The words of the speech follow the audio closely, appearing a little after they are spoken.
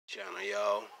Channel,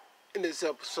 y'all. In this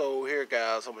episode here,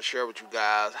 guys, I'm gonna share with you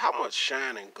guys how much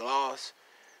shine and gloss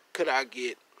could I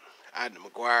get out of the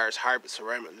Meguiar's hybrid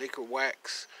ceramic liquid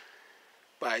wax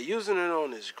by using it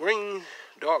on this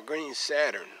dark green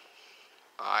Saturn.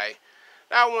 Alright,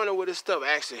 now I wonder would this stuff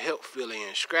actually help fill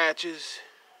in scratches,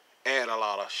 add a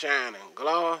lot of shine and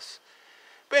gloss.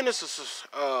 Being this is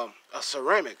a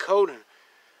ceramic coating,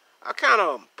 I kind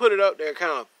of put it up there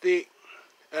kind of thick,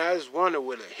 and I just wonder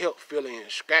would it help fill in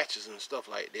scratches and stuff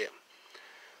like that.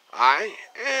 Alright,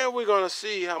 and we're going to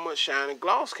see how much shine and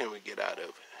gloss can we get out of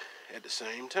it at the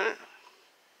same time.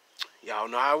 Y'all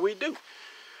know how we do.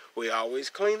 We always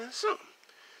cleaning something.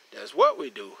 That's what we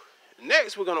do.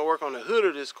 Next, we're going to work on the hood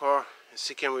of this car and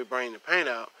see can we bring the paint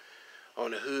out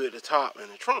on the hood, the top,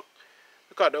 and the trunk.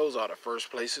 Because those are the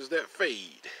first places that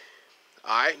fade.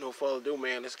 Alright, no further ado,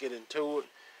 man. Let's get into it.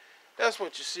 That's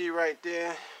what you see right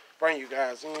there. Bring you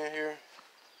guys in here.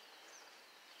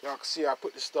 Y'all can see I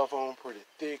put this stuff on pretty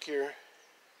thick here.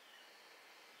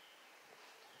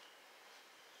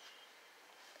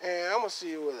 And I'm going to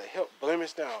see will it help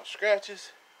blemish down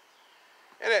scratches.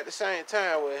 And at the same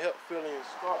time, will it help fill in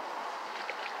spots.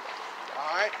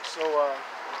 Alright, so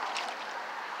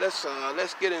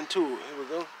let's get into it. Here we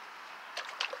go.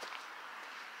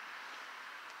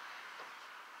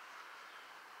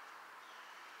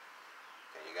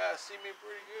 Can you guys see me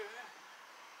pretty good?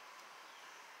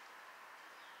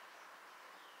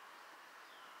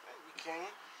 You can.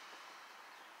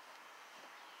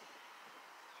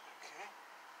 Okay.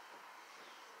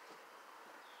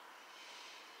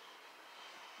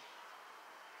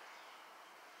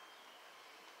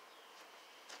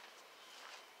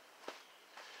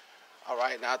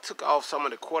 Alright, now I took off some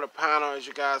of the quarter pounder as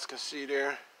you guys can see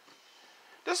there.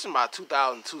 This is my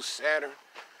 2002 Saturn.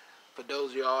 For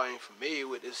those of y'all ain't familiar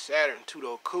with this Saturn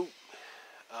two-door coupe.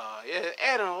 Yeah,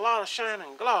 adding a lot of shine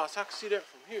and gloss. I can see that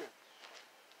from here.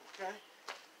 Okay.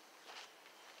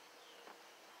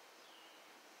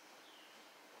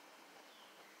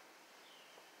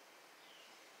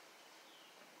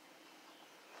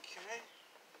 Okay.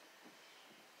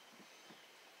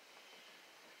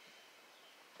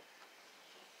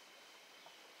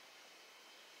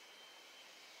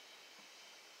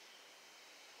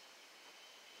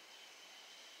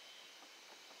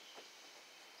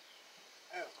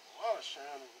 That's a lot of shine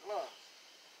and gloss.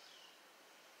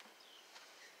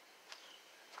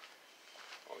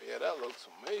 Oh yeah, that looks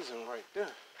amazing right there.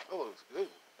 That looks good.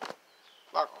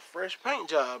 Like a fresh paint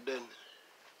job, doesn't it?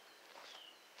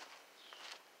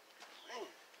 Man.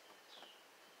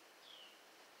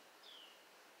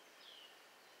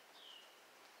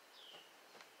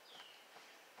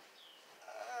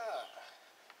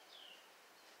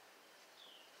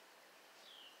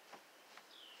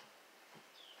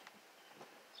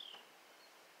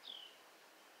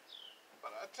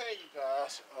 But I tell you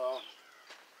guys,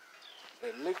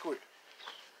 the liquid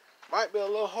might be a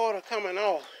little harder coming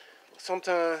off, but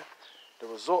sometimes the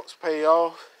results pay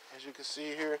off, as you can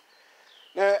see here.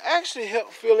 Now it actually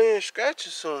helped fill in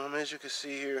scratches some, as you can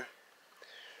see here.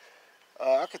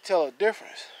 I could tell a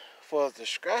difference for the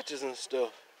scratches and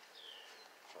stuff.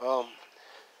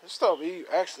 This stuff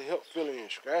actually helped fill in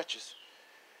scratches,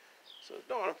 so it's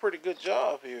doing a pretty good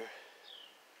job here.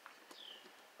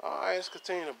 Alright, let's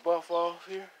continue to buff off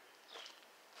here.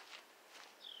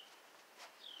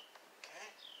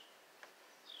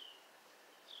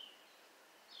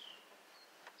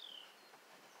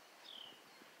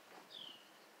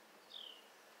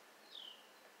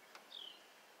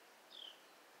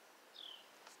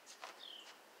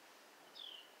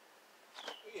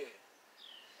 Yeah.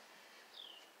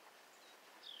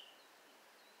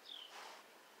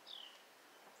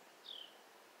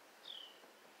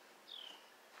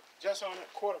 Just on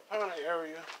that quarter pounder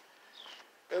area,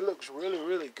 it looks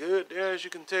really good there, as you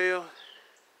can tell.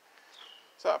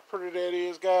 That's how pretty that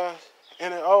is, guys.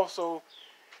 And it also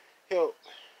helped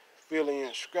fill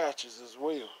in scratches as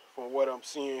well, from what I'm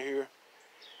seeing here.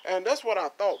 And that's what I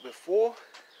thought before.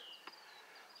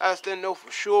 I just didn't know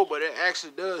for sure, but it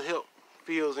actually does help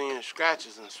fill in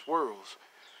scratches and swirls.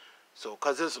 So,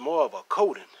 cause it's more of a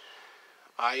coating.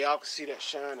 Y'all can see that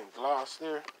shine and gloss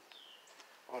there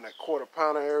on that quarter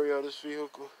pounder area of this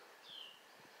vehicle.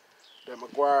 That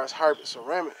Meguiar's hybrid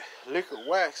ceramic liquid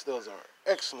wax does an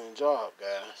excellent job,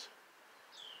 guys.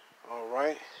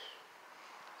 Alright.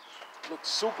 Looks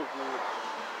super good.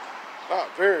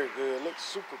 Not very good, looks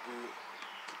super good.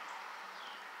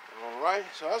 Alright,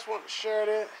 so I just want to share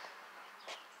that.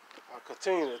 I'll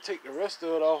continue to take the rest of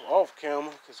it off camera,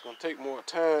 because it's going to take more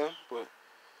time, but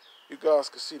you guys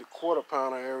can see the quarter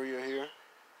pounder area here,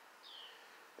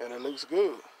 and it looks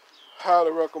good.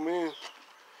 Highly recommend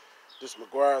This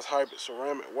Meguiar's Hybrid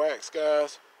Ceramic Wax,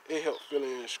 guys. It helps fill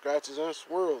in scratches and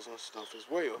swirls and stuff as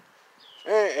well.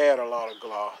 And add a lot of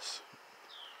gloss.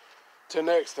 Till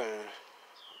next time,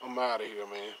 I'm out of here,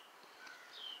 man.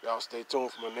 Y'all stay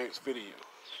tuned for my next video.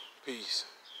 Peace.